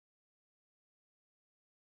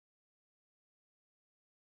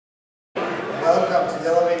Welcome to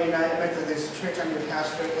Delavan United Methodist Church. I'm your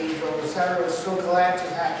Pastor Angel Rosario. We're so glad to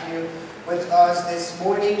have you with us this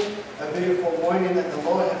morning. A beautiful morning that the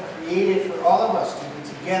Lord has created for all of us to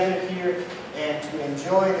be together here and to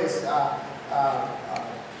enjoy this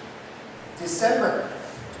December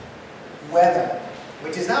weather,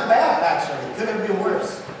 which is not bad actually. It could have been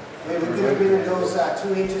worse. I mean, we could have been in those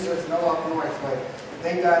 2 inches of snow up north, but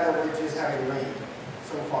thank God that we're just having rain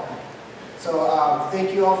so far. So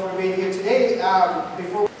thank you all for being here today.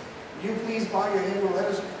 Before you please bow your head and let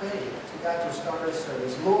us pray to God to start our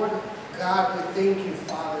service. Lord God, we thank you,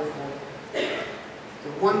 Father, for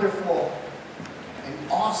the wonderful and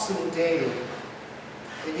awesome day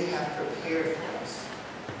that you have prepared for us.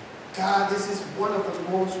 God, this is one of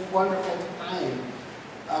the most wonderful times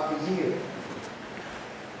of the year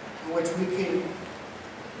in which we can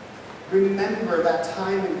remember that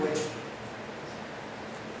time in which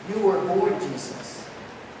you were born, Jesus.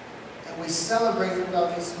 And we celebrate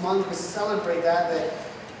throughout this month, we celebrate that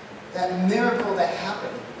miracle that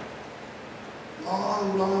happened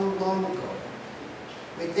long, long, long ago.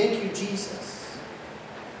 We thank you, Jesus.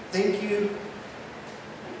 Thank you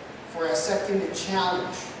for accepting the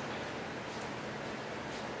challenge.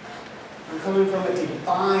 For coming from a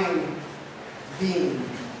divine being.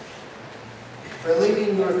 For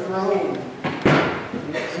leaving your throne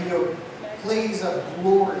in your place of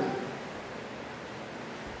glory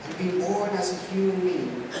and be born as a human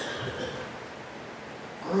being.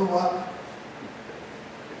 Grow up.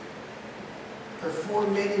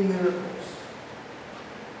 Perform many miracles.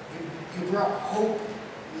 You brought hope,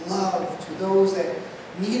 love to those that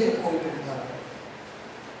needed hope and love.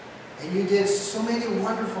 And you did so many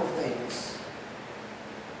wonderful things.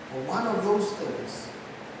 But one of those things,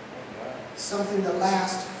 something that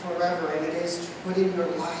lasts forever, and it is to put in your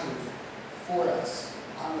life for us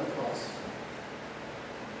on the cross.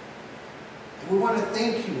 And we want to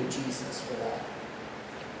thank you, Jesus, for that.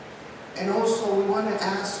 And also we want to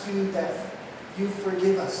ask you that you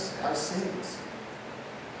forgive us our sins.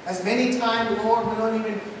 As many times, Lord, we don't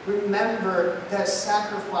even remember that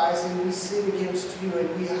sacrifice and we sin against you, and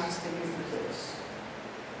we ask that you forgive us.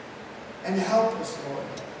 And help us, Lord.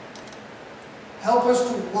 Help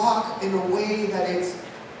us to walk in a way that is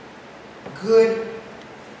good,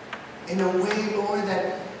 in a way, Lord,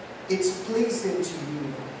 that it's pleasing to you,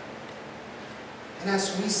 Lord. And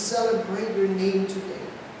as we celebrate your name today,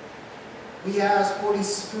 we ask, Holy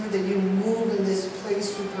Spirit, that you move in this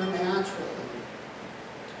place supernaturally.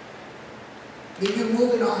 May you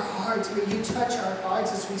move in our hearts. May you touch our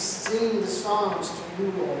hearts as we sing the songs to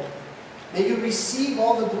you, Lord. May you receive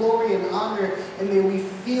all the glory and honor, and may we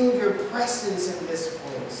feel your presence in this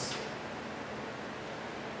place.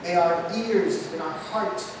 May our ears and our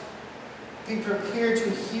hearts be prepared to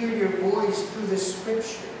hear your voice through the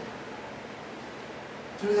scripture,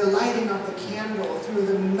 through the lighting of the candle, through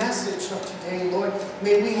the message of today, Lord.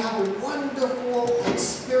 May we have a wonderful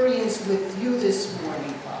experience with you this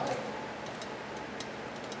morning, Father.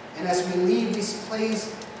 And as we leave this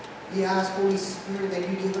place, we ask, Holy Spirit, that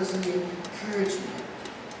you give us an encouragement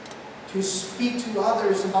to speak to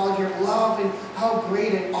others about your love and how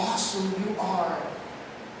great and awesome you are,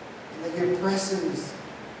 and that your presence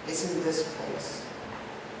is in this place.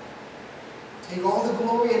 Take all the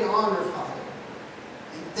glory and honor, Father.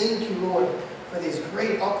 And thank you, Lord, for this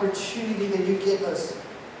great opportunity that you give us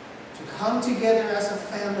to come together as a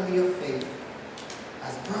family of faith,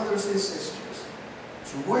 as brothers and sisters,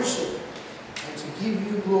 to worship and to give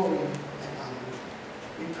you glory and honor.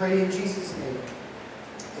 We pray in Jesus' name.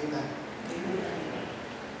 Amen.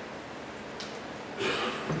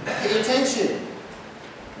 Pay attention.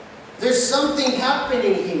 There's something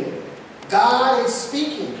happening here. God is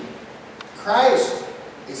speaking. Christ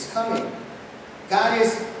is coming. God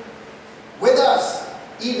is with us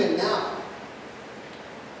even now.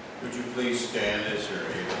 Would you please stand as you're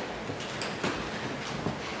able?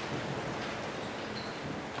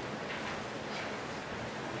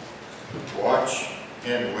 Watch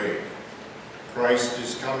and wait. Christ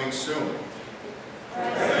is coming soon.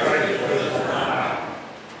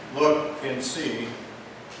 Look and see.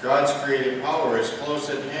 God's creative power is close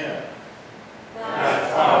at hand.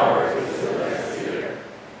 God's power is here.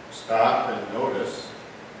 Stop and notice.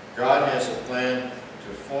 God has a plan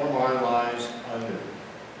to form our lives anew.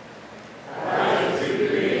 God is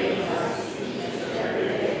creating us each and every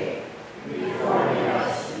day, reforming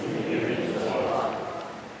us in the image of God.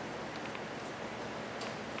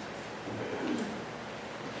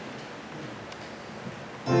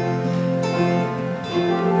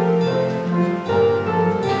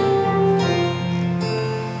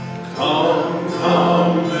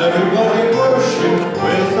 Come, everybody worship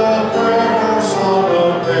with a prayer.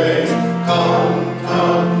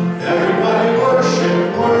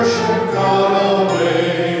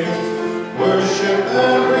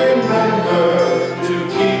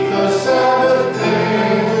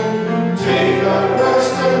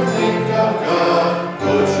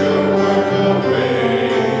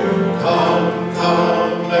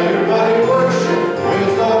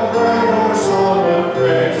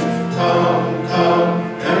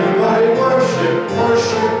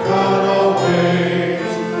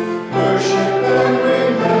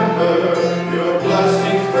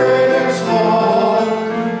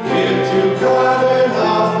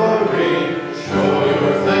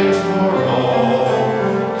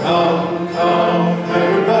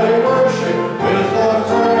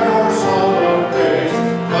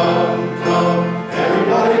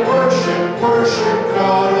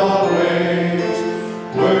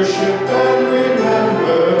 worship and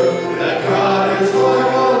remember that God is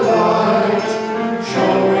like a light,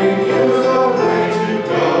 showing you the way to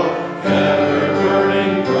go, ever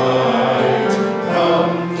burning bright.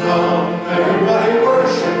 Come, come, everybody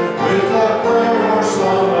worship with a prayer or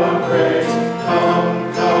song of praise. Come,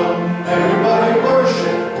 come, everybody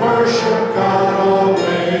worship, worship God always.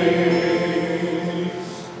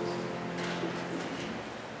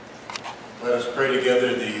 Let us pray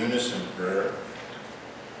together the unison prayer.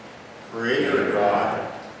 Creator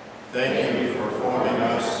God, thank you for forming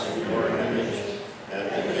us in your image at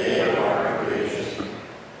the day of our creation,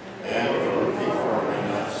 and for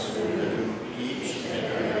reforming us anew each and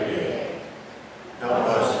every day. Help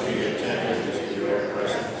us be attentive to your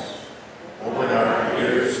presence. Open our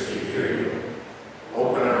ears to hear you.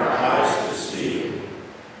 Open our eyes to see you.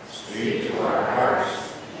 Speak to our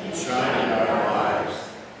hearts and shine in our lives,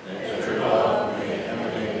 that your love may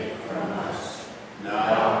emanate from us,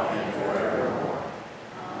 now and forevermore.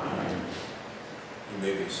 Amen. You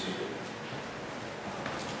may be seated.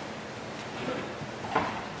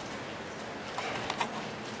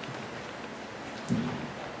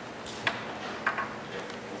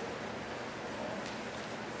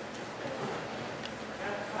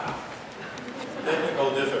 Technical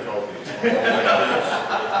difficulties.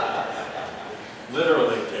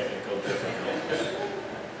 Literally technical difficulties.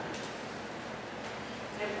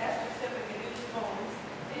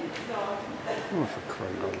 Oh, for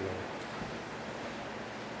crying out loud.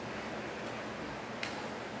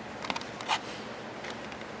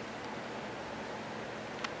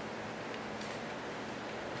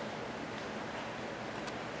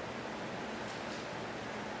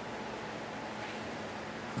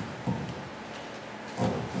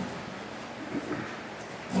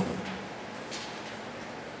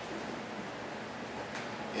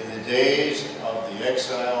 In the days of the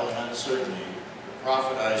exile and uncertainty, the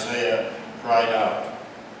prophet Isaiah cried out,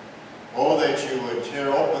 "Oh, that you would tear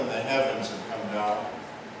open the heavens and come down,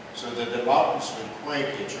 so that the mountains would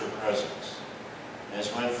quake at your presence, as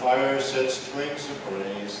when fire sets twigs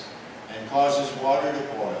ablaze and causes water to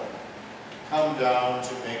boil. Come down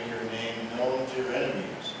to make your name known to your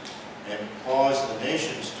enemies, and cause the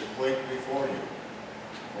nations to quake before you.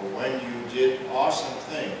 For when you did awesome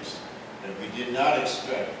things that we did not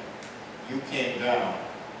expect, you came down,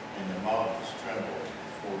 and the mountains trembled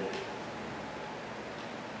before you."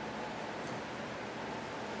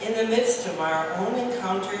 In the midst of our own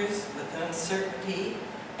encounters with uncertainty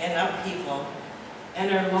and upheaval,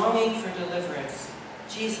 and our longing for deliverance,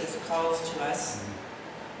 Jesus calls to us,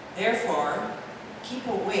 "Therefore, keep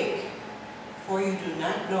awake, for you do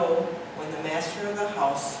not know when the master of the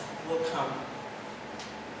house will come."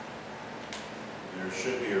 There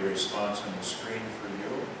should be a response on the screen for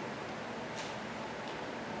you.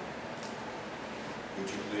 Would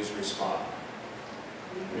you please respond?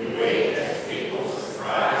 We wait as people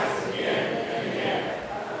surprise again and again.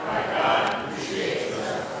 My God appreciates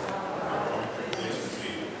us. Our own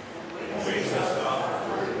complacency wakes us up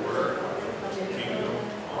for the work of the kingdom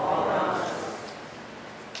all around us.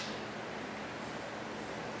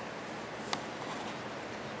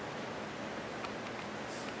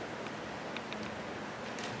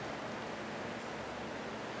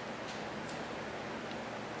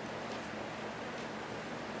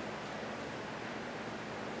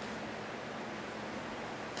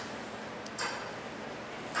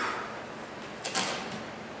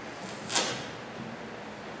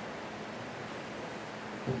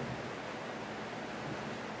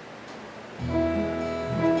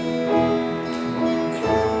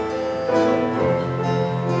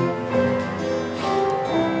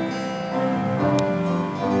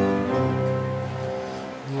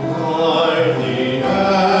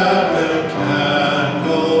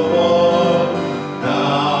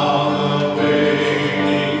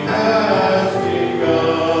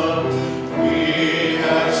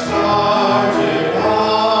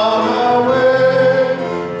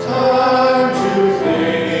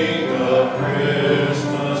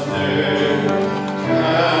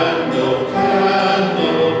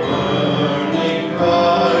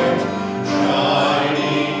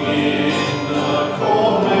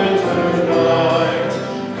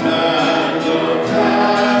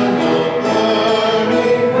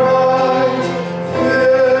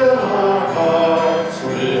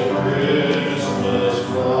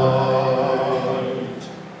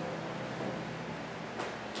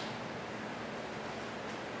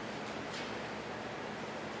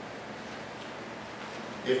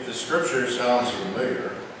 If the scripture sounds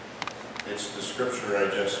familiar, it's the scripture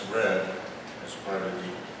I just read as part of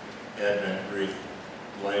the Advent wreath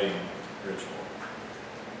lighting ritual.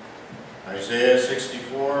 Isaiah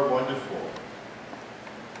 64, 1-4.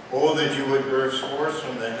 Oh, that you would burst forth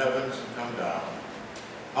from the heavens and come down.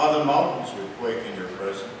 How the mountains would quake in your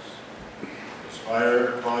presence. As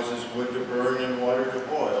fire causes wood to burn and water to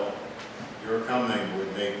boil, your coming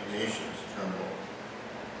would make nations tremble.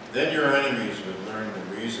 Then your enemies would learn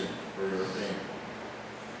the reason for your fame.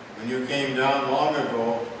 When you came down long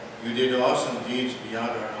ago, you did awesome deeds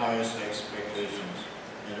beyond our highest expectations,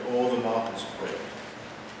 and all the mountains quaked.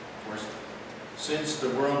 For since the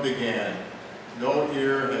world began, no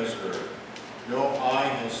ear has heard, no eye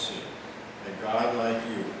has seen, a God like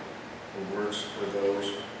you, who works for those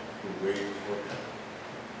who wait for him.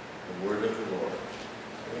 The word of the Lord.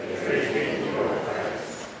 Praise be to Lord Christ.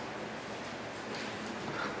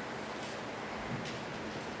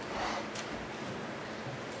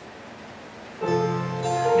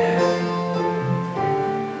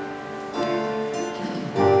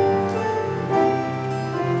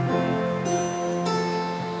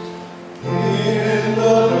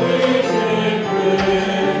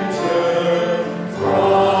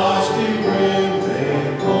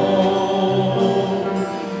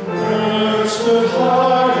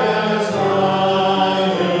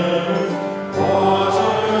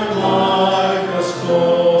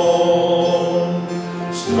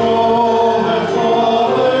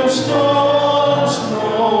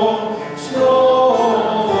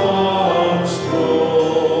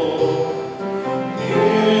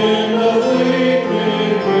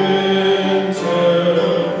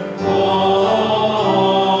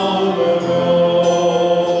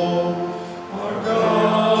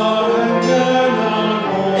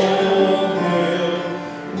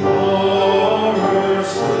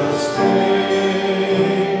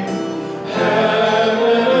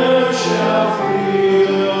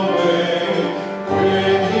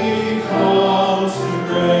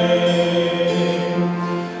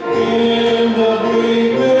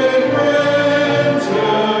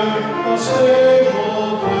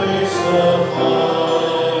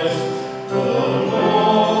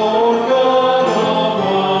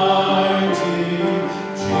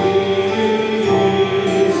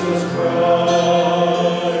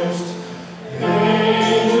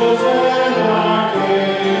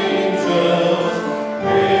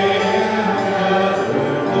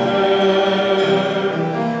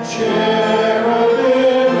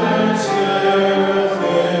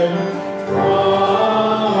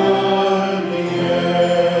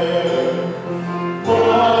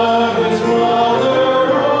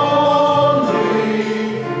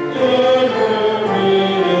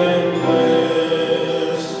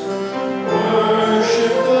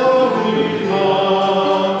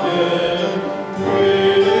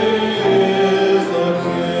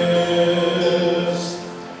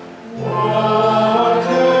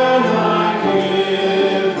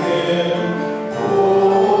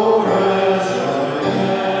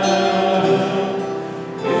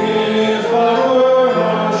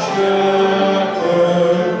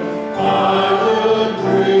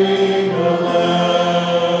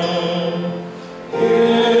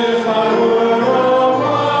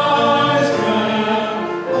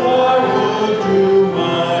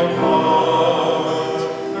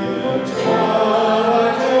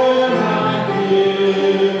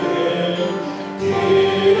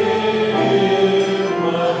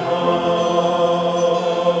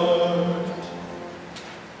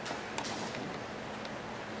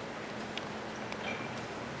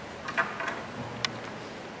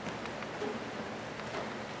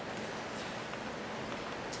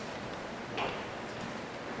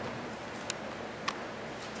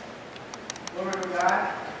 Glory to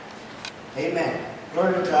God. Amen.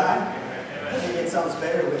 Glory to God. I think it sounds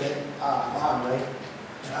better with it on, right?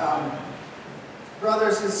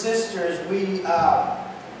 Brothers and sisters, we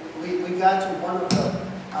got to one of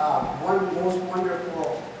the most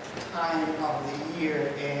wonderful time of the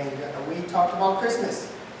year, and we talked about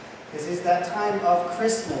Christmas. This is that time of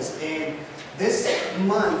Christmas, and this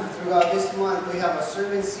month, throughout this month, we have a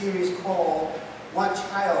sermon series called "What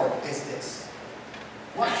Child Is This?"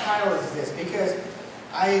 What child is this? Because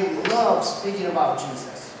I love speaking about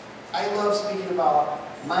Jesus. I love speaking about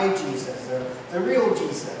my Jesus, the real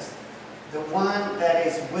Jesus, the one that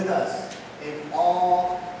is with us in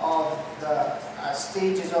all of the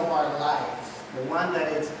stages of our lives, the one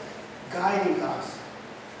that is guiding us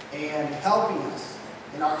and helping us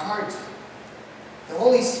in our hearts. The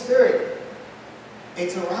Holy Spirit,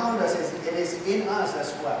 it's around us, it is in us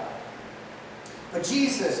as well. But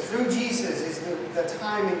Jesus, through Jesus, is the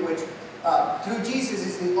time in which, through Jesus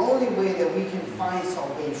is the only way that we can find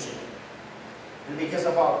salvation. And because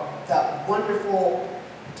of that wonderful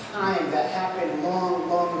time that happened long,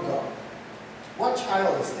 long ago, What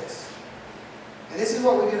child is this? And this is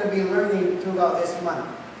what we're going to be learning throughout this month.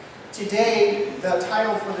 Today, the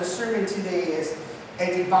title for the sermon today is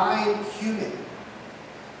A Divine Human.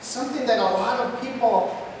 Something that a lot of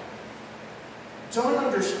people don't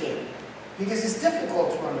understand because it's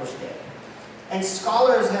difficult to understand. And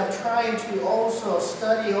scholars have tried to also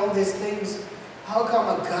study all these things. How come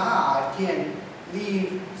a God can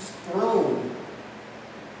leave his throne,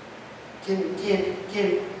 can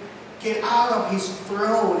get out of his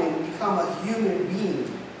throne and become a human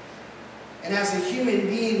being? And as a human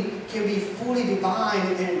being can be fully divine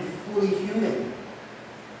and fully human.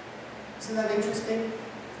 Isn't that interesting?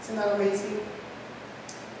 Isn't that amazing?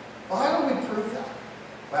 Well, how do we prove that?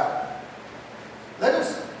 Well, let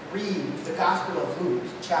us read the Gospel of Luke,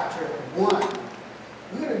 chapter 1.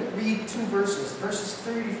 We're going to read two verses, verses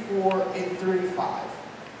 34 and 35.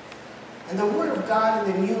 And the Word of God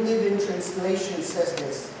in the New Living Translation says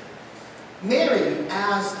this: Mary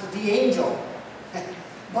asked the angel,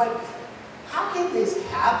 "But how can this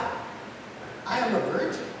happen? I am a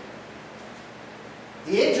virgin."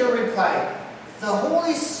 The angel replied, "The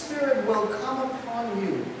Holy Spirit will come upon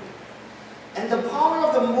you, and the power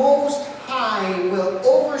of the Most High will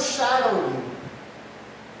overshadow you.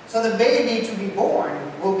 So the baby to be born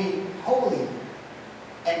will be holy,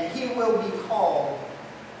 and he will be called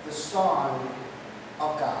the Son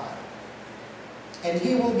of God." And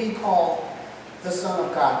he will be called the Son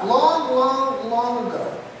of God. Long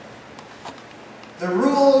ago, there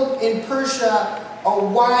ruled in Persia a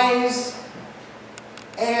wise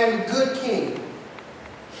and good king.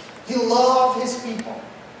 He loved his people.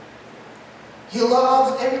 He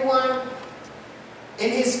loved everyone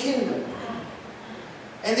in his kingdom.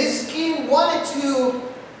 And this king wanted to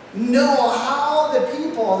know how the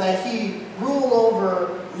people that he ruled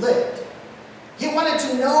over lived. He wanted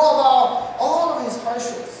to know about all of his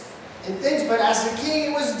hardships and things, but as a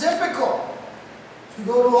king it was difficult to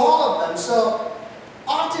go to all of them. So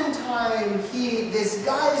oftentimes he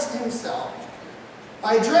disguised himself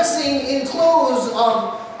by dressing in clothes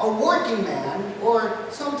of a working man or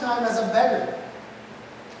sometimes as a beggar.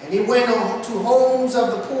 And he went to homes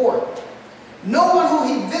of the poor. No one who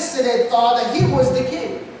he visited thought that he was the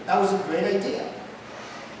king. That was a great idea.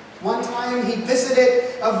 One time he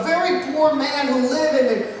visited a very poor man who lived in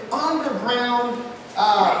an underground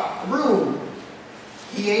room.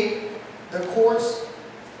 He ate the coarse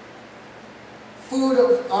food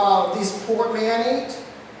of this poor man ate.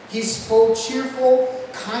 He spoke cheerful,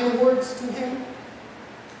 kind words to him.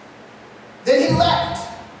 Then he left.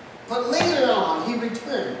 But later on, he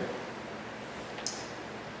returned.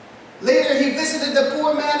 Later, he visited the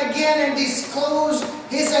poor man again and disclosed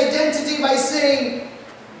his identity by saying,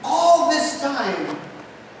 "All this time,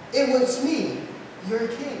 it was me, your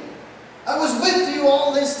king. I was with you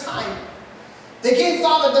all this time." The king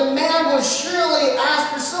thought that the man would surely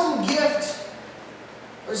ask for some gift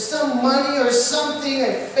or some money or something,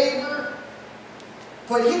 a favor.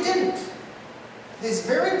 But he didn't. This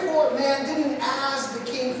very poor man didn't ask the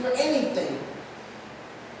king for anything.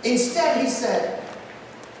 Instead, he said,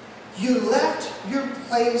 "You left your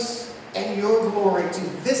place and your glory to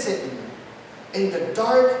visit me in the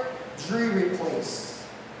dark, dreary place.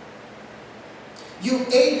 You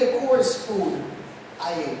ate the coarse food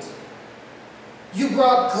I ate. You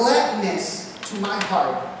brought gladness to my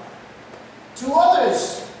heart. To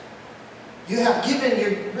others, you have given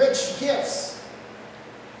your rich gifts.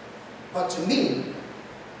 But to me,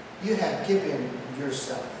 you have given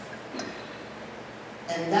yourself.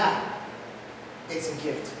 And that is a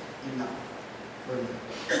gift enough for me."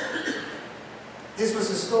 This was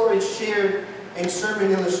a story shared in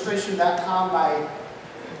sermonillustration.com by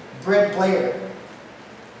Brett Blair.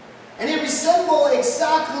 And it resembled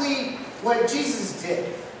exactly what Jesus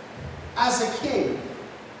did as a king.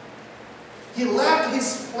 He left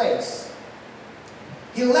his place.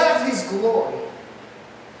 He left his glory.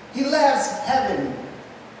 He left heaven.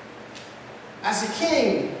 As a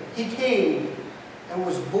king, he came and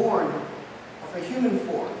was born of a human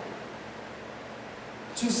form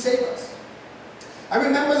to save us. I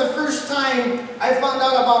remember the first time I found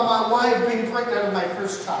out about my wife being pregnant with my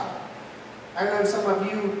first child. I know some of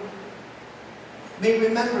you may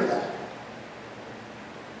remember that.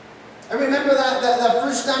 I remember that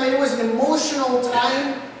first time, and it was an emotional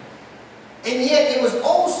time, and yet it was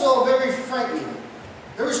also very frightening.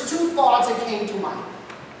 There was two thoughts that came to mind.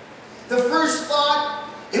 The first thought,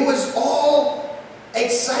 it was all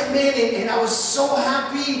excitement, and I was so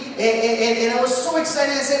happy, and I was so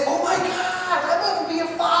excited. I said, "Oh my God, I'm going to be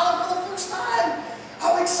a father for the first time.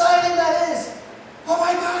 How exciting that is. Oh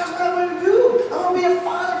my gosh, what am I going to do? I'm going to be a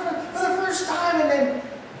father for the first time." And then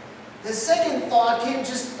The second thought came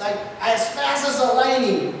just like as fast as a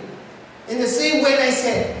lightning. In the same way I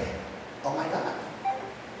said, oh my God,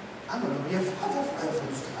 I'm going to be a father for the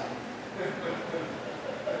first time.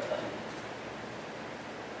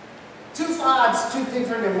 Two thoughts, two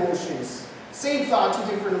different emotions. Same thought, two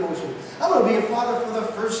different emotions. I'm going to be a father for the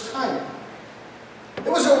first time. It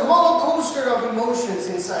was a roller coaster of emotions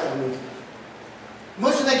inside of me.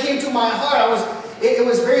 Emotion that came to my heart. It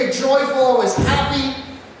was very joyful. I was happy.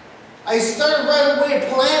 I started right away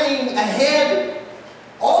planning ahead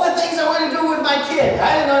all the things I wanted to do with my kid.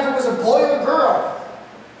 I didn't know if it was a boy or a girl.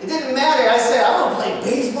 It didn't matter. I said, I'm going to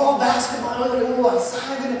play baseball, basketball, I'm going to go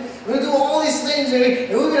outside, we're going to do all these things, and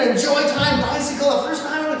we're going to enjoy time, bicycle. The first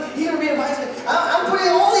time you're going to be a bicycle. I'm putting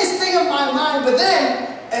all these things in my mind, but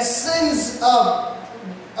then a sense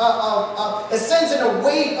and a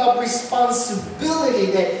weight of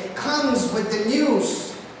responsibility that comes with the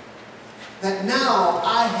news that now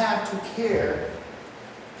I have to care,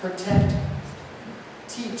 protect,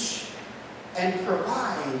 teach, and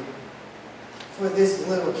provide for this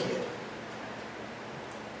little kid.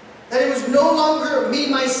 That it was no longer me,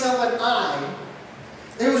 myself, and I.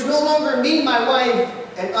 It was no longer me, my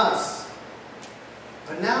wife, and us.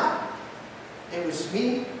 But now, it was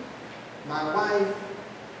me, my wife,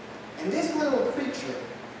 and this little creature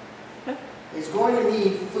is going to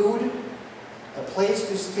need food, a place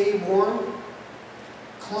to stay warm,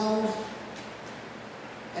 clothes.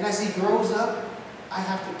 And as he grows up, I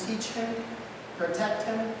have to teach him, protect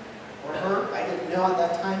him, or her. I didn't know at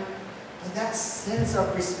that time. But that sense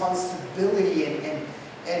of responsibility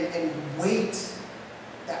and weight,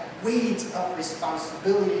 that weight of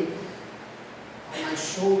responsibility on my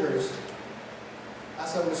shoulders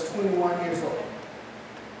as I was 21 years old.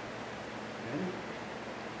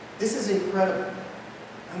 This is incredible.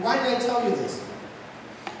 And why did I tell you this?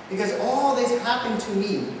 Because all this happened to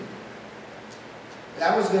me.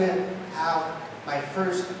 That I was going to have my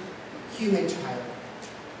first human child.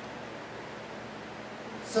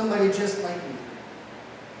 Somebody just like me.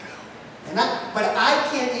 But I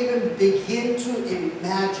can't even begin to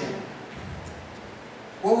imagine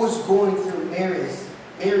what was going through Mary's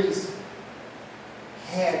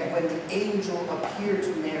head when the angel appeared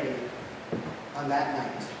to Mary on that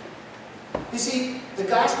night. You see, the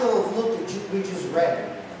Gospel of Luke that we just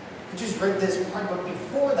read this part, but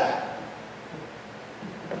before that,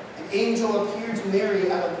 an angel appeared to Mary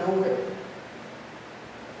out of nowhere.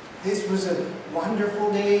 This was a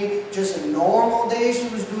wonderful day, just a normal day. She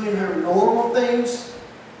was doing her normal things.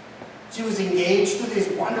 She was engaged to this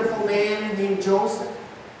wonderful man named Joseph.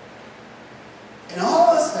 And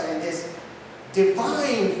all of a sudden, this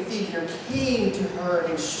divine figure came to her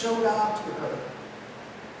and showed up to her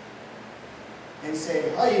and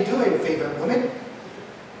said, how are you doing, favored woman?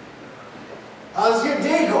 How's your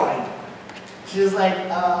day going? She was like,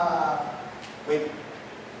 wait,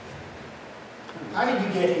 how did you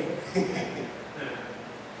get here?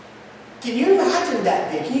 Can you imagine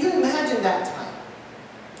that day? Can you imagine that time?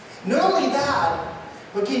 Not only that,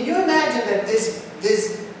 but can you imagine that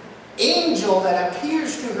this angel that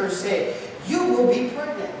appears to her say, you will be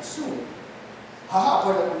pregnant soon.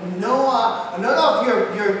 But no, not of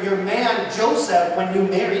your man Joseph when you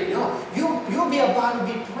married. No, you'll be about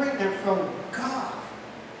to be pregnant from God.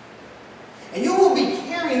 And you will be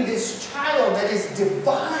carrying this child that is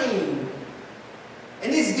divine.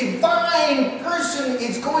 And this divine person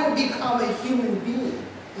is going to become a human being.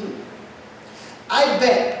 I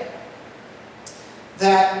bet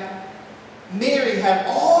that Mary had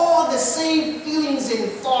all the same feelings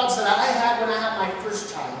and thoughts that I had when I had my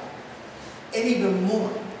first child. And even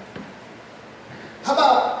more. How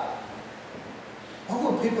about, what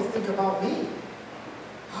will people think about me?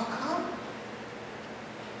 How come?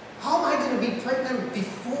 How am I going to be pregnant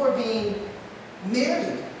before being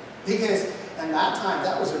married? Because at that time,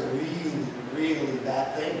 that was a really, really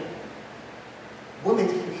bad thing. Women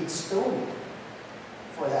can be stoned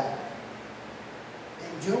for that.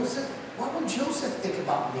 And Joseph, what would Joseph think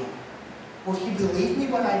about me? Will he believe me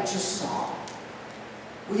what I just saw?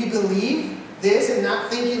 Will he believe this and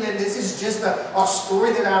not thinking that this is just a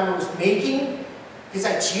story that I was making because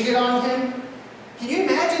I cheated on him? Can you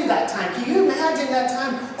imagine that time? Can you imagine that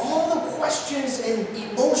time? All the questions and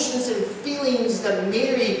emotions and feelings that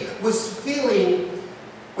Mary was feeling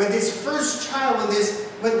when this first child, when this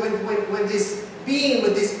being,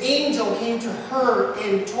 when this angel came to her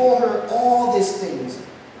and told her all these things.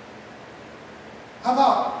 How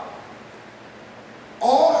about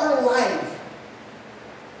all her life?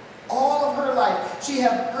 All of her life, she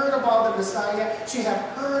had heard about the Messiah. She had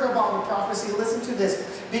heard about the prophecy. Listen to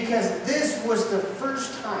this, because this was the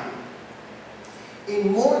first time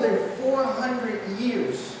in more than 400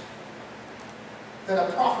 years that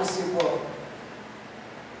a prophecy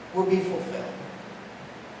will be fulfilled.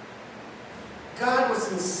 God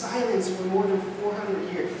was in silence for more than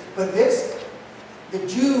 400 years. But the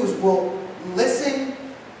Jews will listen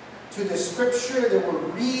to the scripture, they will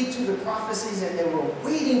read to the prophecies, and they were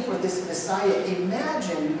waiting for this Messiah.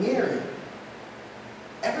 Imagine Mary,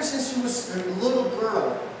 ever since she was a little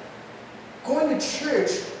girl, going to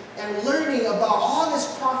church and learning about all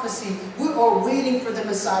this prophecy. We are waiting for the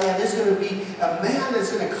Messiah. There's going to be a man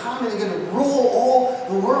that's going to come and he's going to rule all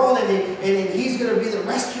the world, and he's going to be the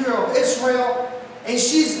rescuer of Israel. And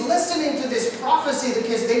she's listening to this prophecy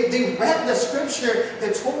because they read the scripture,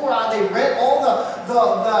 the Torah, they read all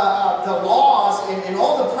the laws and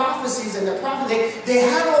all the prophecies and the prophecy. They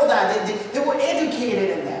had all that. They were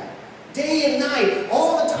educated in that. Day and night,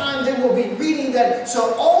 all the time they will be reading that.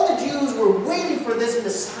 So all the Jews were waiting for this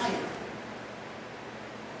Messiah.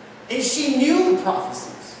 And she knew the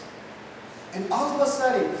prophecies. And all of a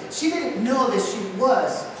sudden, she didn't know that she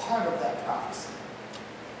was part of that prophecy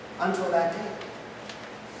until that day.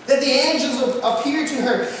 That the angels appeared to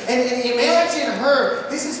her. And imagine her,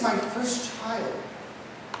 this is my first child.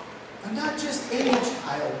 But not just any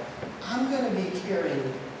child. I'm going to be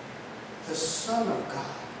carrying the Son of God.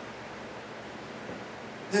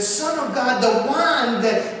 The Son of God, the one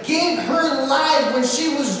that gave her life when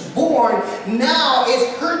she was born. Now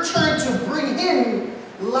it's her turn to bring him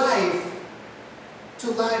life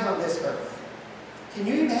to life on this earth. Can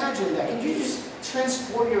you imagine that? Can you just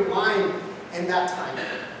transport your mind in that time?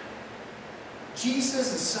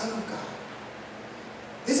 Jesus, the Son of God.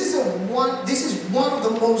 This is one of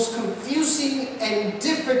the most confusing and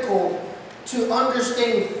difficult to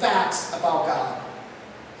understand facts about God.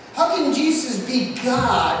 How can Jesus be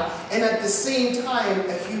God and at the same time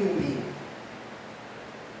a human being?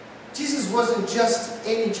 Jesus wasn't just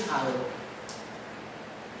any child.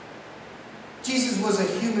 Jesus was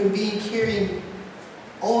a human being carrying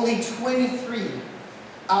only 23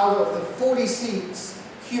 out of the 46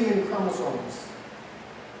 human chromosomes.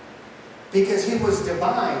 Because he was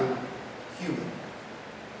divine human.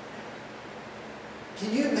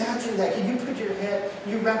 Can you imagine that? Can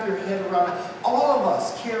you wrap your head around that? All of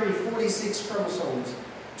us carry 46 chromosomes.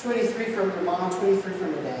 23 from your mom, 23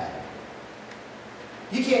 from your dad.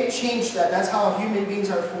 You can't change that. That's how human beings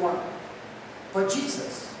are formed. But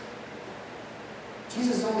Jesus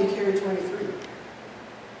only carried 23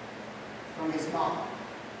 from his mom.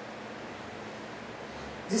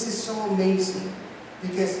 This is so amazing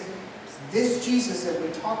because this Jesus that we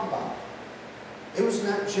talk about, it was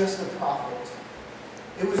not just a prophet.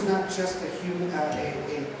 It was not just a human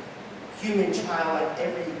child like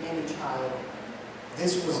any child.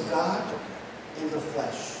 This was God in the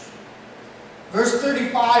flesh. Verse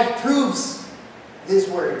 35 proves these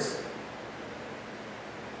words.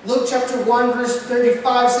 Luke chapter 1 verse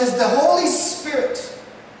 35 says, "The Holy Spirit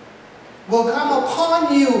will come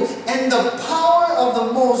upon you, and the power of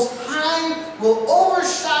the Most High will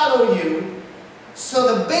overshadow you.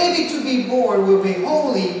 So the baby to be born will be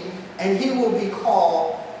holy, and he will be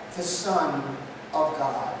called the Son of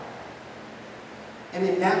God." And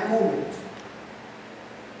in that moment,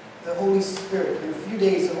 the Holy Spirit, in a few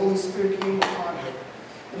days, the Holy Spirit came upon her.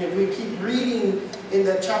 And if we keep reading in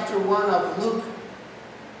the chapter 1 of Luke,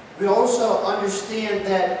 we also understand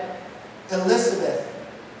that Elizabeth,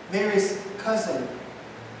 Mary's cousin,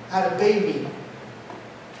 had a baby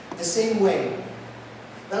the same way.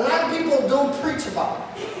 A lot of people don't preach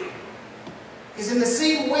about it. Because in the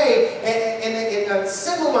same way, in a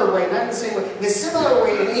similar way, not in the same way, in a similar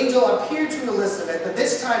way, an angel appeared to Elizabeth, but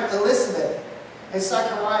this time Elizabeth and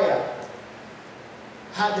Zechariah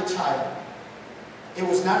had the child. It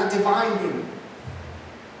was not a divine union.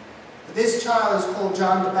 This child is called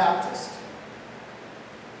John the Baptist.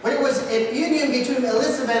 But it was a union between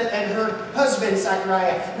Elizabeth and her husband,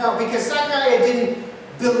 Zechariah. Now, because Zechariah didn't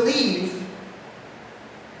believe,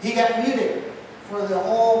 he got muted for the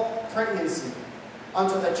whole pregnancy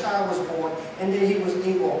until the child was born, and then he was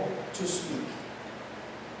able to speak.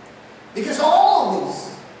 Because all of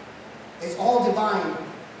this is all divine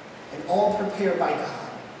and all prepared by God.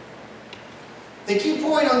 The key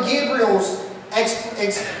point on Gabriel's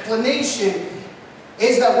explanation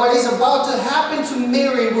is that what is about to happen to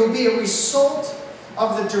Mary will be a result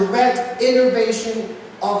of the direct intervention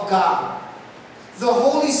of God. The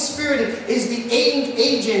Holy Spirit is the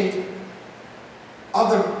agent of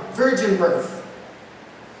the virgin birth.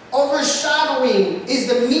 Overshadowing is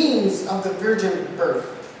the means of the virgin birth.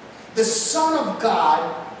 The Son of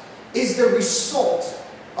God is the result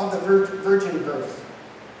of the virgin birth.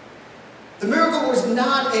 The miracle was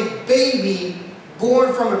not a baby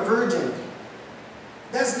born from a virgin.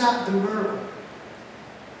 That's not the miracle.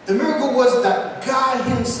 The miracle was that God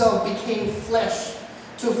himself became flesh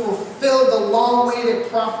to fulfill the long-awaited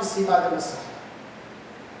prophecy by the Messiah.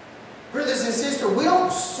 Brothers and sisters, we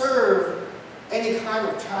don't serve any kind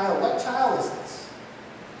of child. What child is this?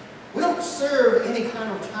 We don't serve any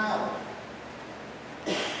kind of child.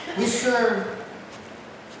 We serve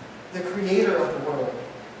the Creator of the world.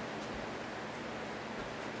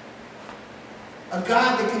 A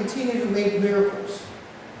God that continues to make miracles.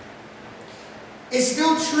 It's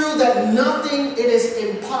still true that nothing, it is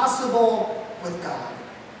impossible with God.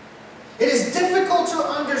 It is difficult to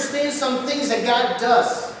understand some things that God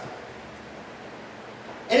does.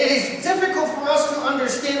 And it is difficult for us to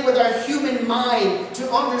understand with our human mind,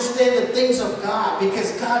 to understand the things of God,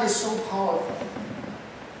 because God is so powerful.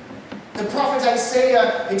 The prophet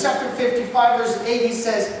Isaiah in chapter 55 verse 8, he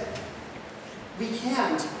says, we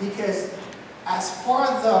can't, because as far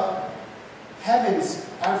as the heavens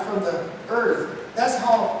are from the earth, that's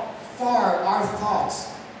how far our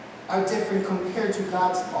thoughts are different compared to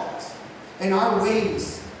God's thoughts. And our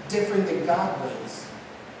ways different than God's ways.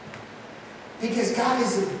 Because God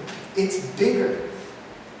it's bigger.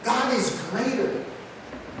 God is greater.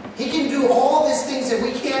 He can do all these things that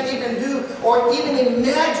we can't even do or even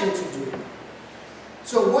imagine to do.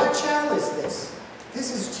 So what child is this?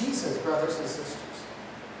 This is Jesus, brothers and sisters.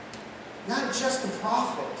 Not just a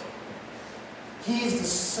prophet. He is the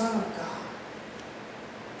Son of God.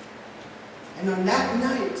 And on that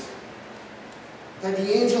night that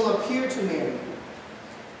the angel appeared to Mary,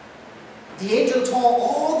 the angel told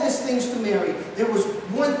all these things to Mary. There was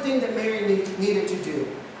one thing that Mary needed to do,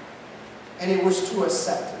 and it was to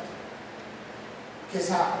accept it. Because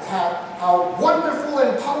how wonderful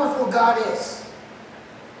and powerful God is,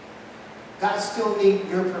 God still needs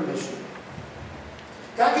your permission.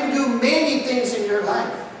 God can do many things in your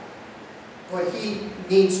life, but He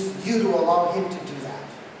needs you to allow Him to do that.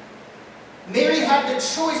 Mary had the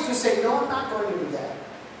choice to say, no, I'm not going to do that.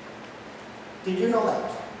 Did you know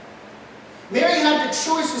that? Mary had the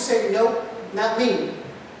choice to say, no, not me.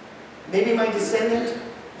 Maybe my descendant,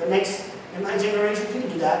 the next in my generation, can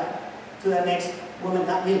do that to that next woman,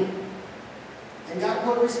 not me. And God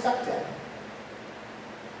will respect that.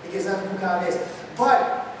 Because that's who God is.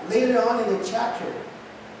 But later on in the chapter,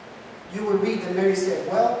 you will read that Mary said,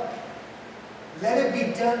 well, let it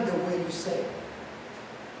be done the way you say.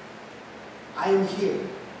 I am here.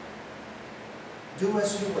 Do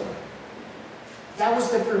as you will. That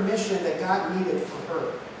was the permission that God needed for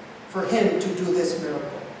her, for him to do this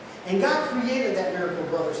miracle. And God created that miracle,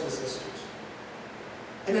 brothers and sisters.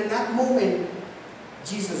 And in that moment,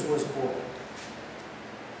 Jesus was born.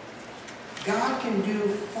 God can do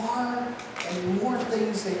far and more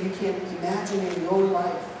things than you can imagine in your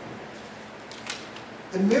life.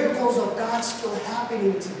 The miracles of God still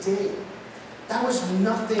happening today. That was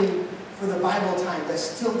nothing for the Bible time. That's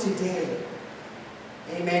still today.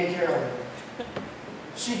 Amen, Carolyn.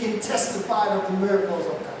 She can testify of the miracles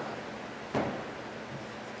of God.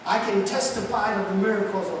 I can testify of the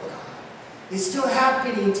miracles of God. It's still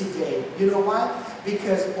happening today. You know why?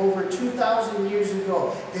 Because over 2,000 years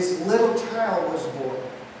ago, this little child was born.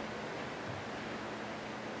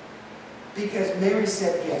 Because Mary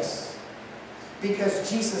said yes.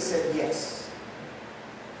 Because Jesus said yes.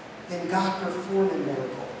 Then God performed a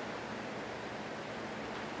miracle.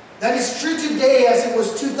 That is true today as it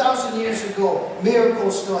was 2,000 years ago.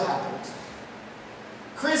 Miracles still happen.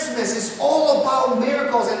 Christmas is all about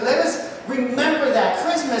miracles. And let us remember that.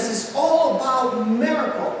 Christmas is all about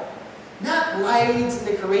miracle. Not lights and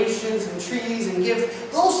decorations and trees and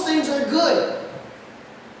gifts. Those things are good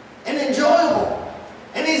and enjoyable.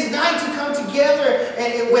 And it's nice to come together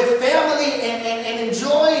and with family and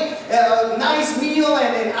enjoy a nice meal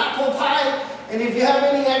and an apple pie. And if you have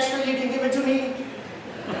any extra, you can give it to me.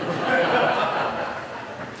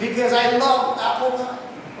 Because I love apple pie.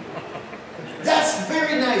 That's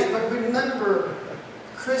very nice. But remember,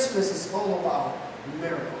 Christmas is all about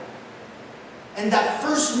miracle. And that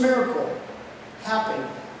first miracle happened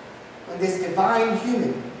when this divine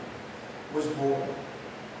human was born.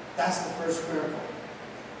 That's the first miracle.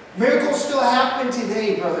 Miracles still happen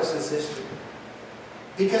today, brothers and sisters.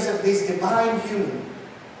 Because of this divine human,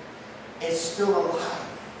 it's still alive.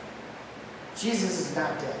 Jesus is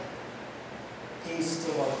not dead. He's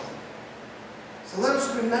still alive. So let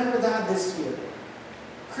us remember that this year.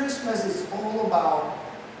 Christmas is all about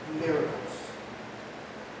miracles.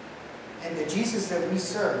 And the Jesus that we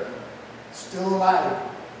serve is still alive,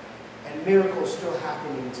 and miracles still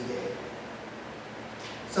happening today.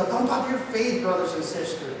 So pump up your faith, brothers and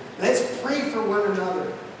sisters. Let's pray for one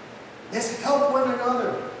another. Let's help one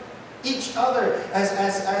another, each other,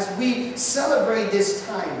 as we celebrate this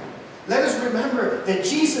time. Let us remember that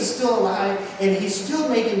Jesus is still alive and He's still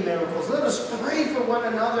making miracles. Let us pray for one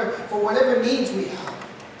another for whatever needs we have.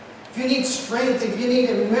 If you need strength, if you need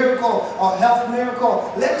a miracle, a health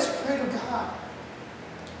miracle, let us pray to God.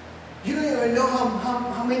 You don't even know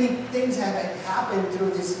how many things have happened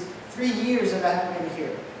through these 3 years that I have been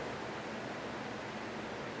here.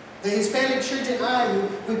 The Hispanic church and I,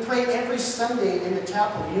 we pray every Sunday in the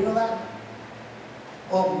chapel. You know that?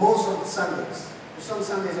 Well, most of the Sundays. There's some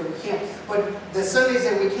Sundays that we can't. But the Sundays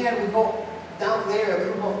that we can, we go down there, a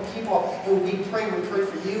group of people, and we pray. We pray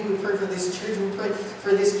for you. We pray for this church. We pray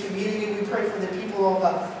for this community. We pray for the people of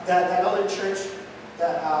that other church,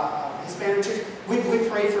 the Hispanic church. We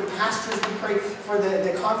pray for pastors. We pray for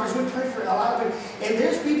the conference. We pray for a lot of people. And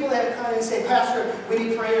there's people that come and say, Pastor, we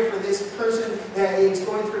need prayer for this person that is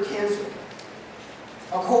going through cancer.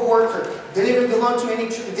 A co-worker. They didn't even belong to any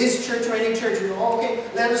this church or any church. You go, okay,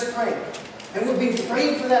 let us pray. And we'll be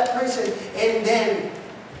praying for that person. And then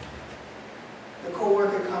the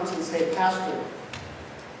co-worker comes and says, Pastor,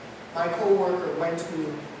 my co-worker went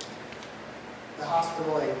to the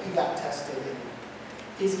hospital and he got tested and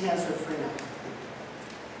he's cancer-free now.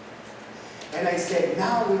 And I said,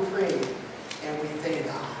 now we pray and we thank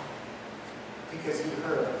God because He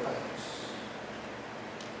heard our prayers.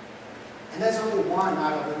 And that's only one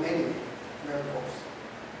out of the many miracles.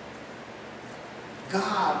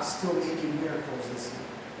 God's still making miracles this year.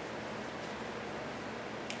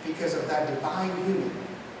 Because of that divine human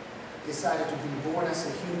decided to be born as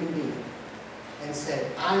a human being and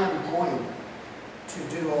said, I am going to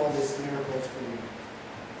do all these miracles for you.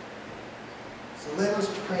 So let us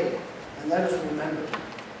pray and let us remember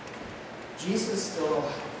Jesus is still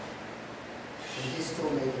alive and He's still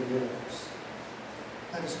making miracles.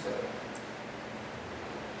 Let us pray.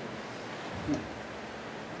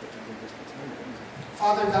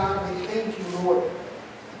 Father God, we thank you, Lord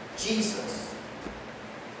Jesus.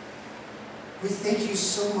 We thank you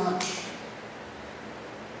so much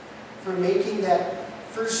for making that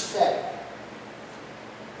first step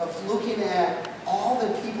of looking at all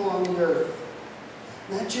the people on the earth,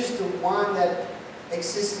 not just the one that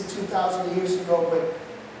existed 2,000 years ago,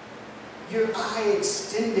 but your eye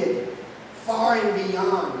extended far and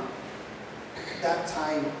beyond that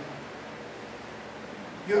time.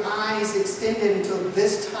 Your eyes extended until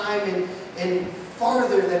this time and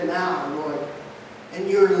farther than now, Lord. And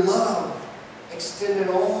your love extended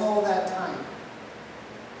all that time.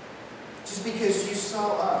 Just because you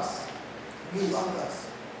saw us, you love us.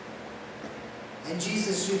 And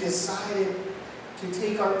Jesus, you decided to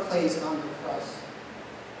take our place on the cross.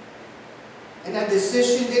 And that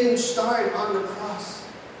decision didn't start on the cross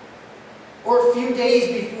or a few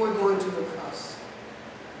days before going to the cross.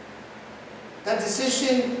 That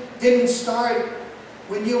decision didn't start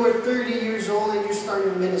when you were 30 years old and you started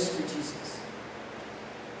your ministry, Jesus.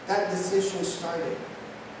 That decision started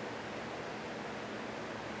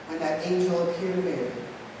when that angel appeared to Mary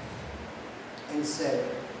and said,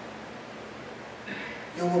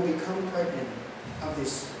 you will become pregnant of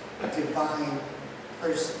this divine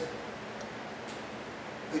person,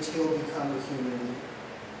 which he will become a human being.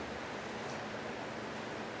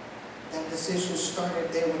 That decision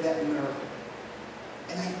started there with that miracle.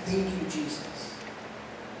 And I thank you, Jesus.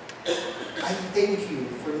 I thank you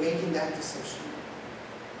for making that decision.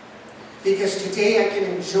 Because today I can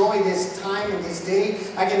enjoy this time and this day.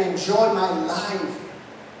 I can enjoy my life.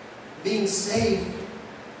 Being saved.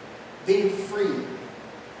 Being free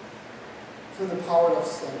from the power of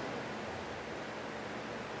sin.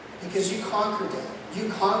 Because you conquered it. You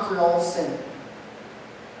conquered all sin.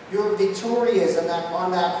 You're victorious on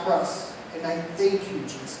that cross. And I thank you,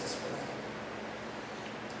 Jesus, for that.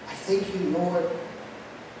 I thank you, Lord,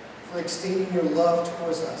 for extending your love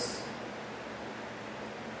towards us.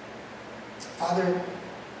 Father,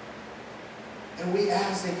 and we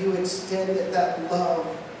ask that you extend that love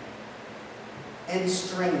and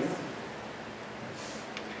strength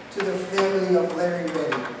to the family of Larry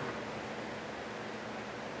Reddy,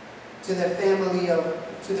 to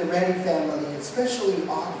the Reddy family, especially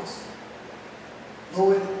August.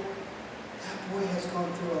 Lord, that boy has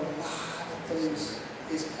gone through a lot of things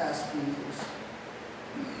these past few years.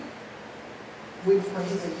 We pray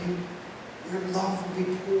that your love will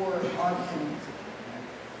be poured on him.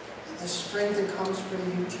 And the strength that comes from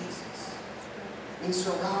you, Jesus. And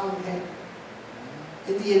surround him.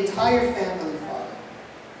 And the entire family, Father.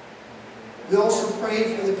 We also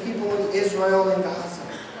pray for the people in Israel and Gaza.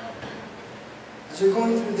 As they're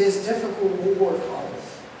going through this difficult war, Father.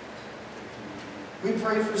 We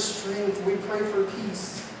pray for strength. We pray for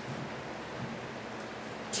peace.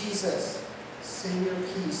 Jesus, send your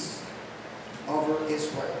peace over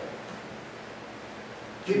Israel.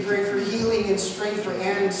 We pray for healing and strength for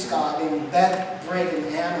Aaron Scott and Beth Brigg and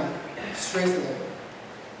Anna Strathler.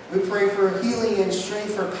 We pray for healing and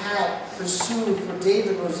strength for Pat, for Sue, for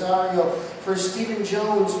David Rosario, for Stephen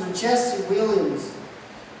Jones, for Jesse Williams.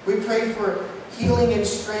 We pray for healing and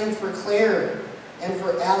strength for Claire and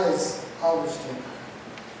for Alice Halverston.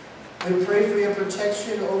 We pray for your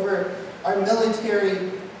protection over our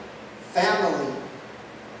military family,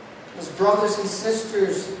 those brothers and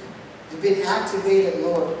sisters who've been activated,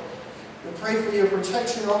 Lord. We pray for your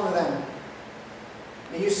protection over them.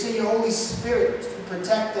 May you send your Holy Spirit to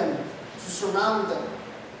protect them, to surround them,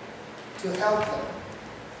 to help them,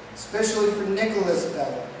 especially for Nicholas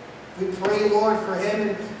Bell. We pray, Lord, for him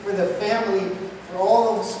and for the family, for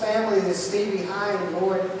all of his family that stay behind,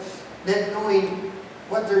 Lord, not knowing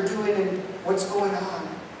what they're doing and what's going on.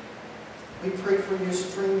 We pray for your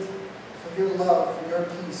strength, for your love, for your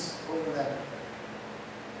peace over them.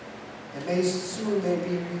 And may soon they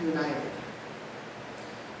be reunited.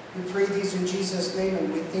 We pray these in Jesus' name,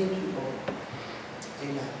 and we thank you, Lord.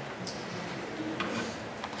 Amen.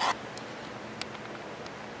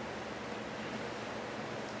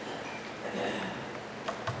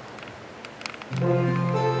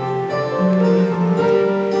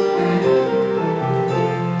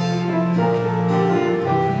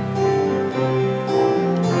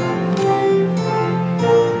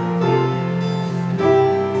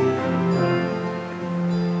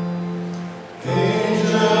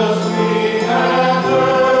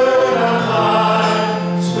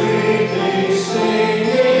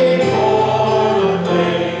 Singing o'er the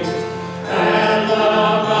plains and the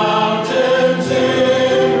mountains.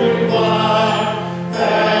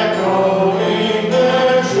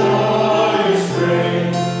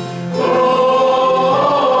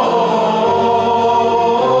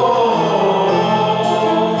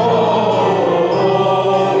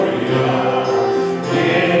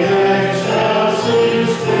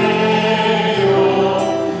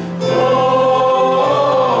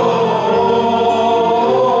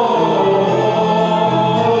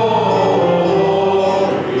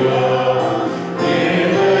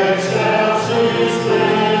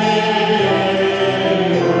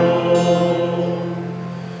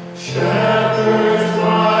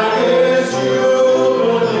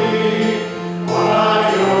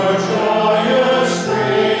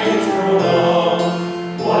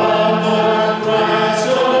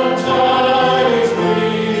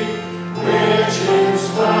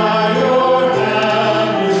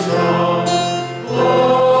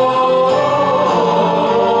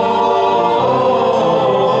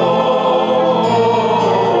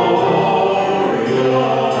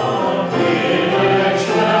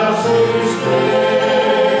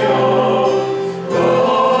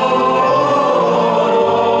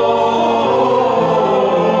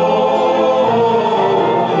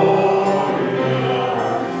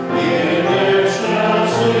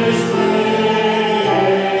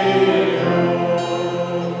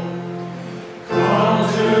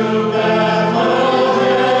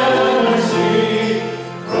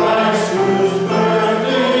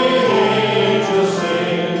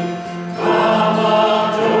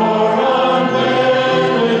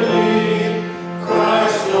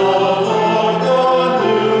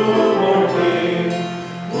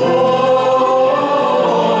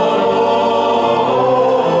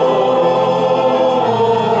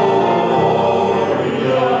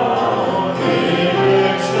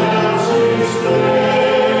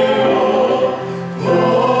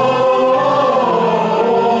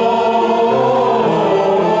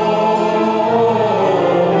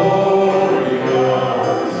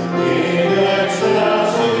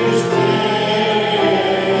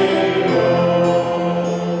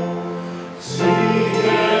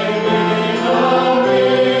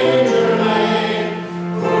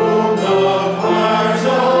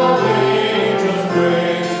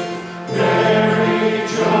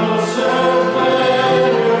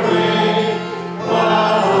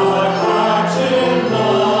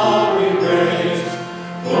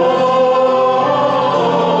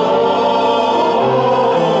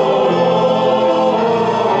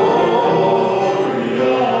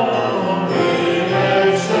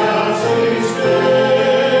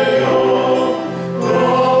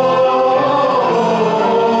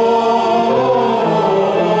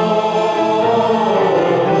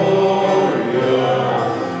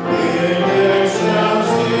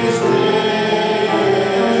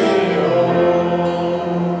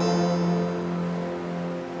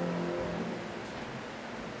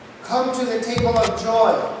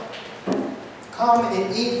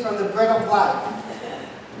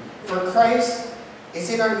 Christ is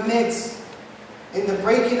in our midst, in the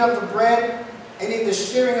breaking of the bread and in the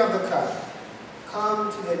sharing of the cup.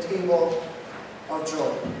 Come to the table of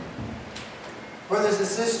joy. Brothers and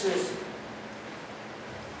sisters,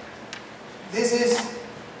 this is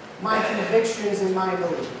my convictions and my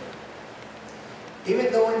belief.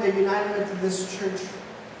 Even though in the United Methodist Church,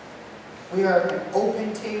 we are an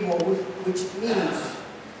open table, which means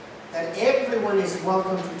that everyone is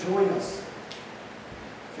welcome to join us.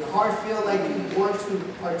 If your heart feels like you want to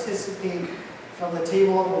participate from the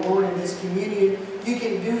table of the Lord in this communion, you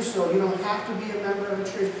can do so. You don't have to be a member of a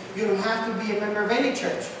church. You don't have to be a member of any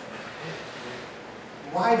church.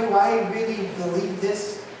 Why do I really believe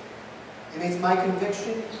this? And it's my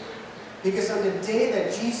conviction. Because on the day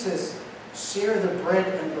that Jesus shared the bread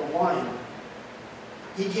and the wine,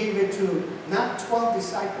 He gave it to not 12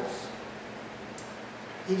 disciples.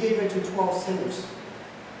 He gave it to 12 sinners.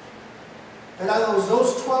 But out of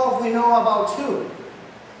those 12, we know about 2.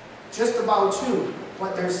 Just about 2,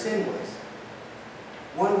 what their sin was.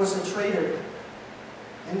 One was a traitor,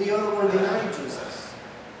 and the other one denied Jesus.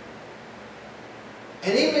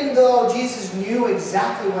 And even though Jesus knew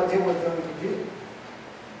exactly what they were going to do,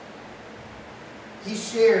 He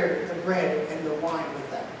shared the bread and the wine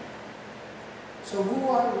with them. So who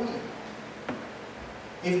are we?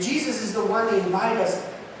 If Jesus is the one to invite us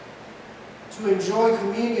to enjoy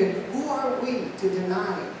communion, who are we to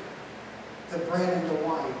deny the bread and the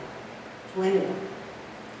wine to anyone?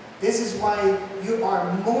 This is why you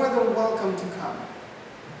are more than welcome to come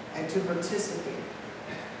and to participate.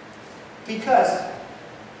 Because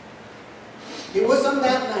it was on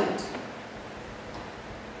that night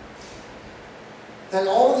that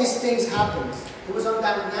all these things happened. It was on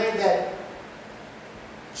that night that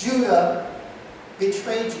Judah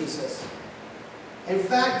betrayed Jesus. In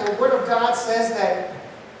fact, the Word of God says that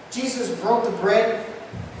Jesus broke the bread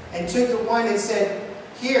and took the wine and said,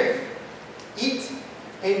 "Here, eat,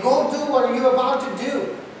 and go do what you're about to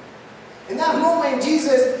do." In that moment,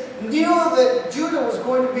 Jesus knew that Judah was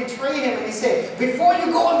going to betray him, and He said, "Before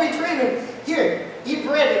you go and betray him, here, eat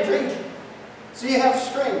bread and drink, so you have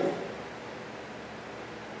strength."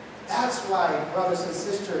 That's why, brothers and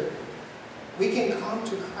sisters, we can come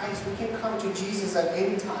to Christ, we can come to Jesus at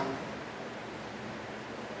any time,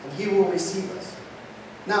 and He will receive us.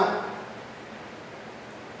 Now,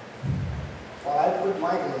 while I put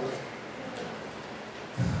my gloves,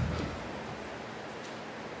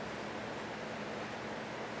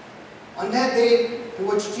 on that day in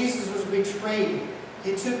which Jesus was betrayed,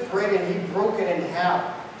 He took bread and He broke it in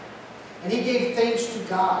half. And He gave thanks to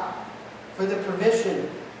God for the provision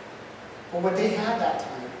for what they had that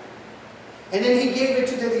time. And then He gave it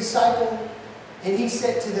to the disciple, and He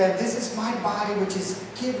said to them, "This is my body which is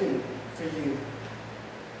given for you.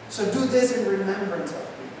 So do this in remembrance of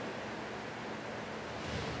me."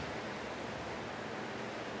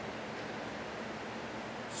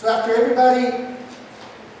 So after everybody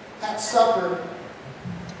had supper,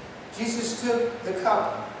 Jesus took the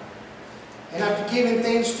cup, and after giving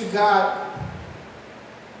thanks to God,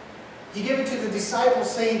 He gave it to the disciples,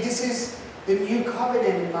 saying, "This is the new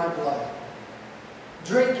covenant in my blood.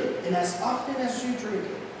 Drink it, and as often as you drink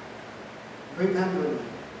it, remember me."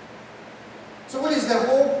 So what is the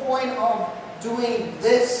whole point of doing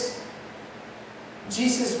this?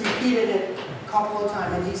 Jesus repeated it a couple of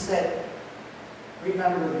times, and He said,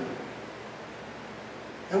 "Remember me."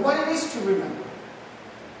 And what it is to remember?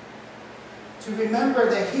 To remember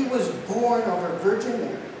that He was born of a Virgin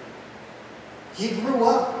Mary. He grew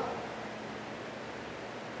up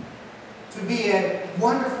to be a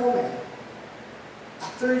wonderful man.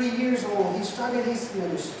 At 30 years old, He started His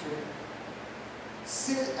ministry,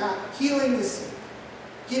 healing the sick,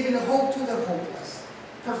 giving hope to the hopeless,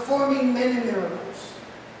 performing many miracles,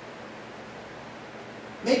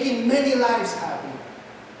 making many lives happy.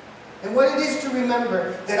 And what it is to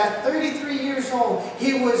remember that at 33 years old,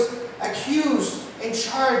 He was accused and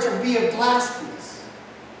charged of being blasphemous.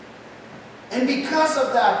 And because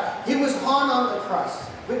of that, He was hung on the cross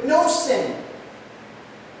with no sin.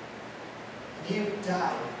 And He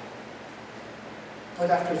died. But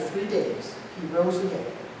after 3 days, He rose again.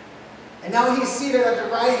 And now He's seated at the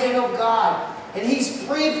right hand of God. And He's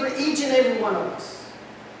praying for each and every one of us.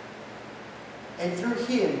 And through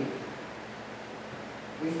Him,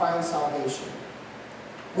 we find salvation.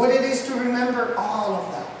 What it is to remember all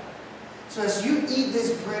of that. So as you eat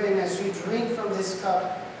this bread and as you drink from this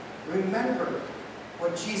cup, remember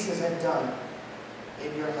what Jesus had done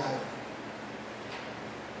in your life.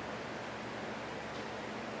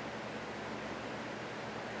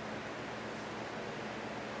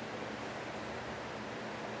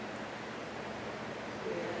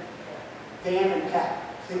 Dan and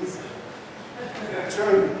Pat, please.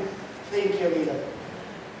 Join me. Thank you, Lita.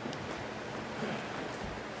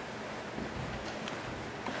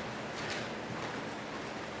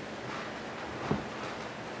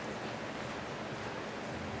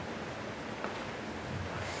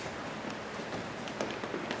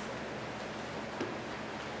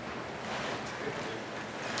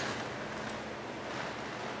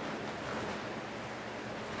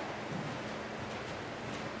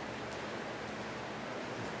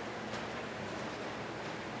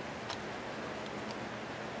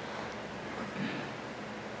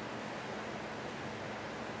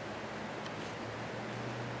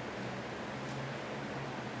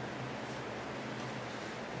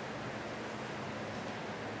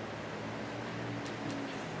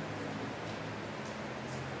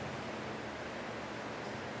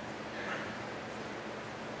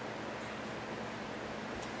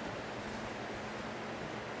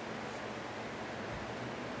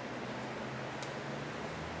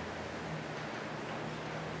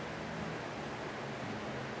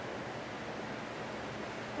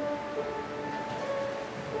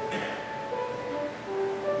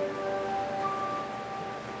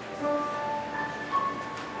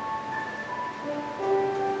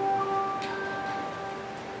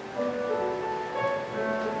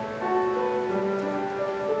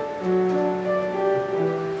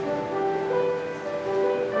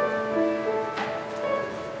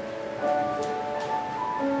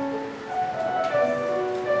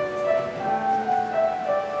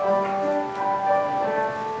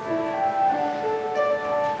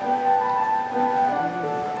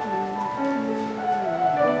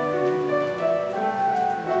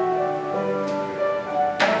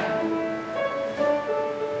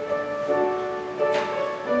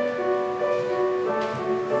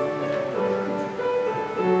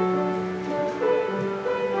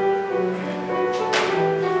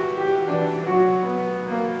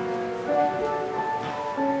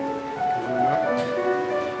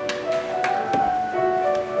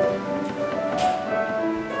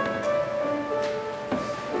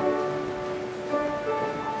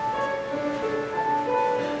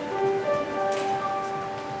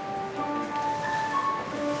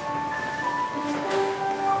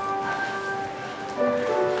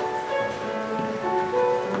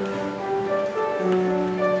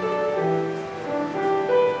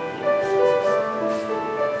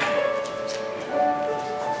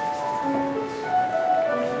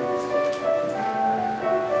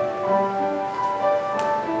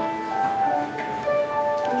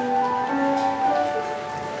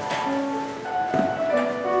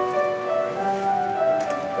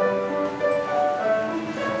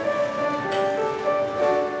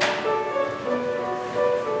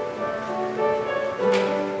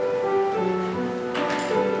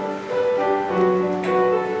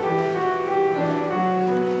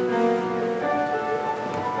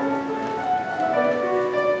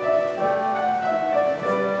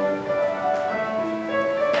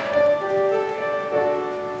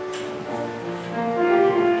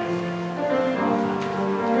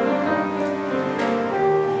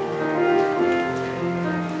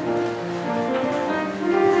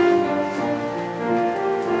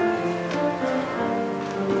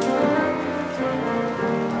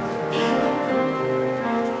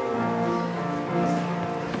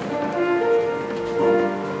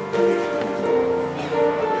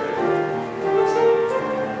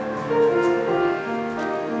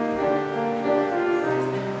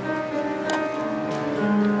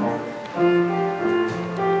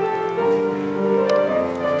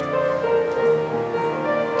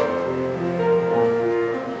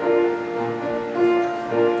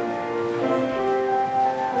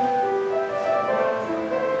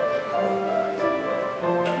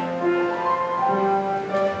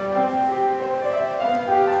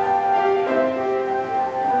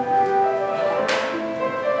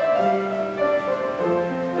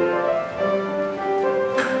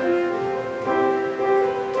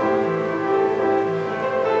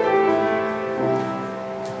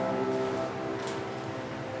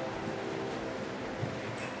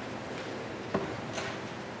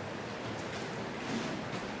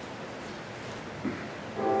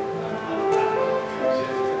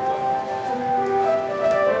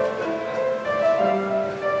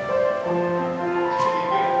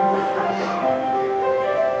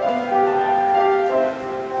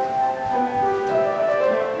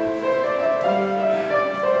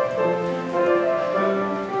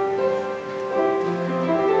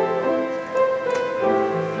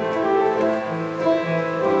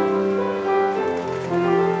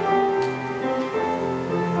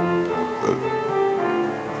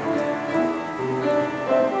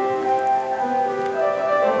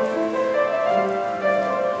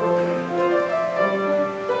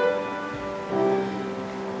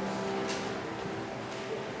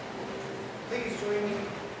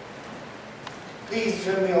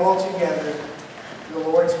 all together the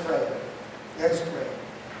Lord's Prayer. Let us pray.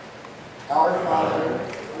 Our Father,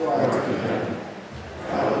 who art in heaven,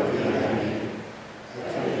 hallowed be thy name.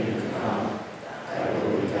 Thy kingdom come, thy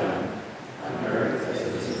will be done, on earth as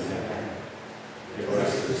it is in heaven. Give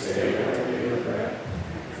us this day our daily bread,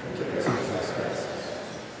 and forgive us our trespasses,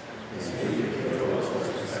 as we forgive those who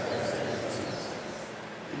trespass against us.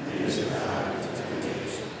 And lead us not into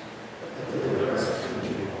temptation, but deliver us from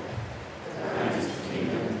evil. For thine is the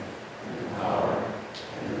kingdom, and the power,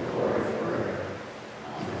 and the glory forever.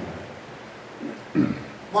 Amen.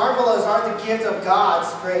 Marvelous are the gift of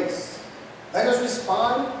God's grace. Let us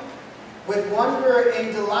respond with wonder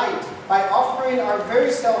and delight by offering our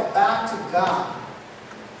very self back to God.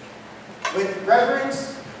 With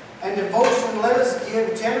reverence and devotion, let us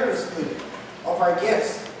give generously of our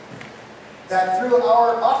gifts, that through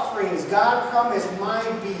our offerings God's promise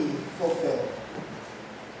might be fulfilled.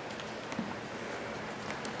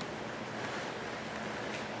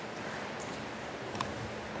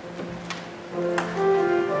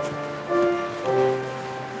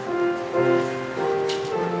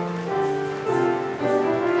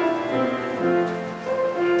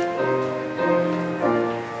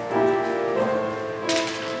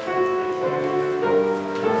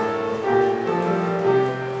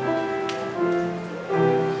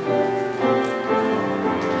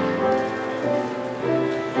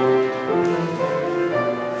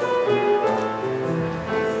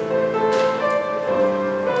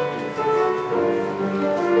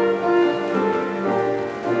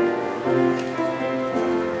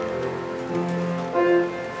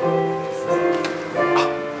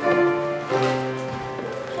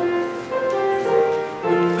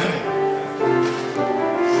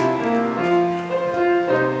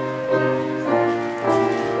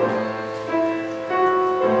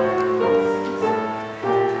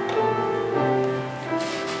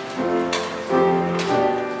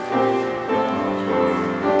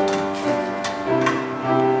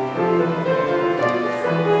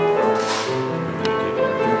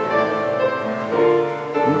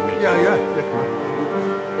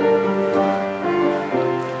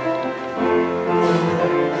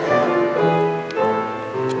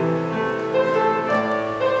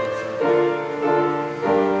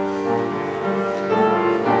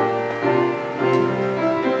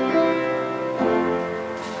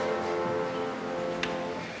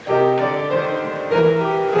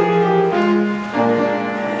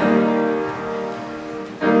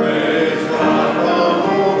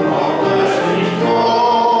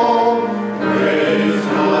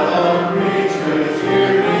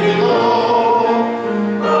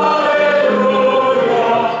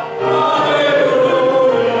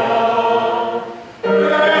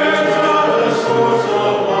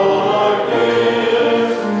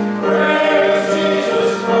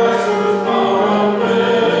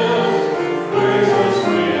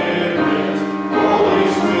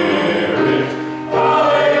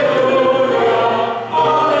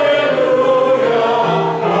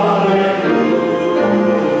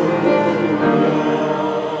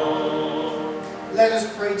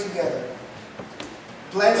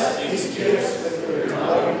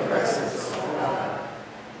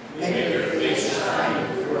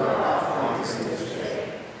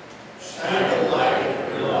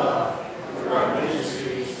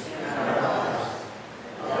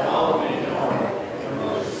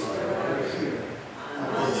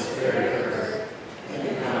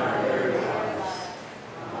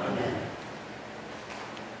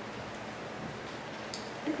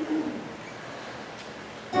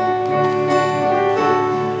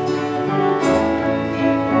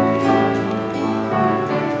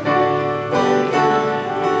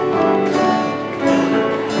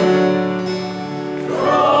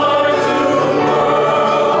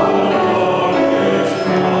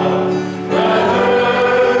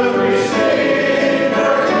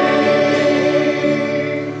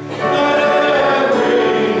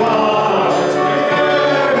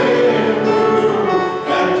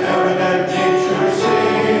 And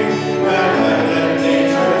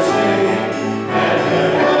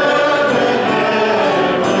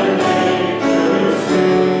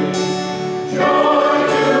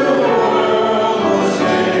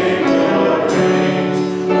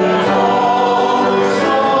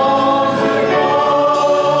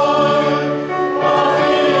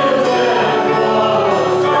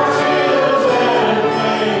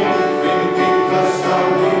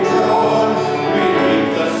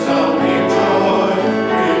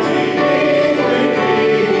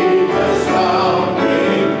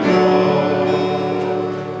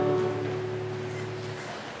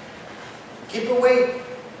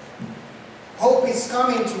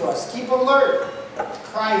yourselves. Keep alert.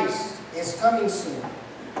 Christ is coming soon.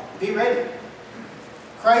 Be ready.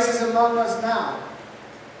 Christ is among us now.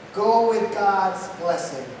 Go with God's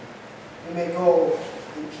blessing. You may go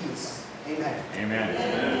in peace. Amen.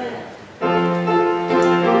 Amen. Amen.